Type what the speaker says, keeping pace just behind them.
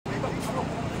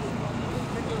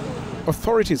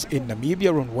Authorities in Namibia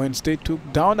on Wednesday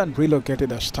took down and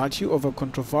relocated a statue of a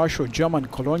controversial German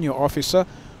colonial officer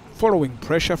following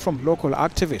pressure from local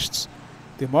activists.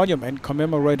 The monument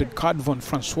commemorated Curt von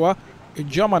Francois, a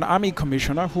German army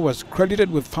commissioner who was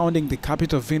credited with founding the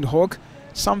capital Windhoek,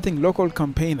 something local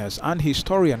campaigners and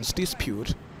historians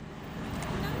dispute.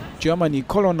 Germany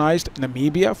colonized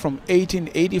Namibia from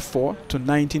 1884 to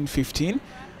 1915,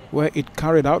 where it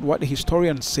carried out what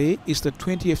historians say is the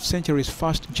 20th century's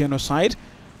first genocide,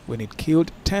 when it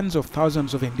killed tens of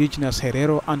thousands of indigenous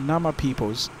Herero and Nama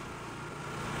peoples.